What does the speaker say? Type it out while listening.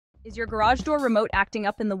Is your garage door remote acting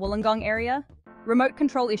up in the Wollongong area? Remote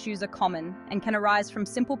control issues are common and can arise from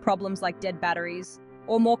simple problems like dead batteries,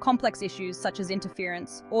 or more complex issues such as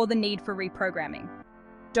interference or the need for reprogramming.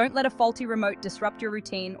 Don't let a faulty remote disrupt your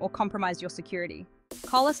routine or compromise your security.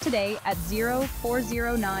 Call us today at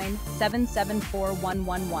 0409 774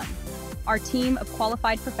 111. Our team of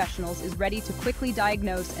qualified professionals is ready to quickly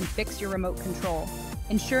diagnose and fix your remote control,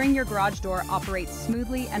 ensuring your garage door operates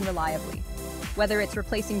smoothly and reliably. Whether it's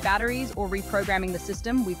replacing batteries or reprogramming the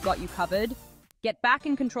system, we've got you covered. Get back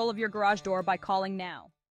in control of your garage door by calling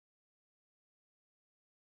now.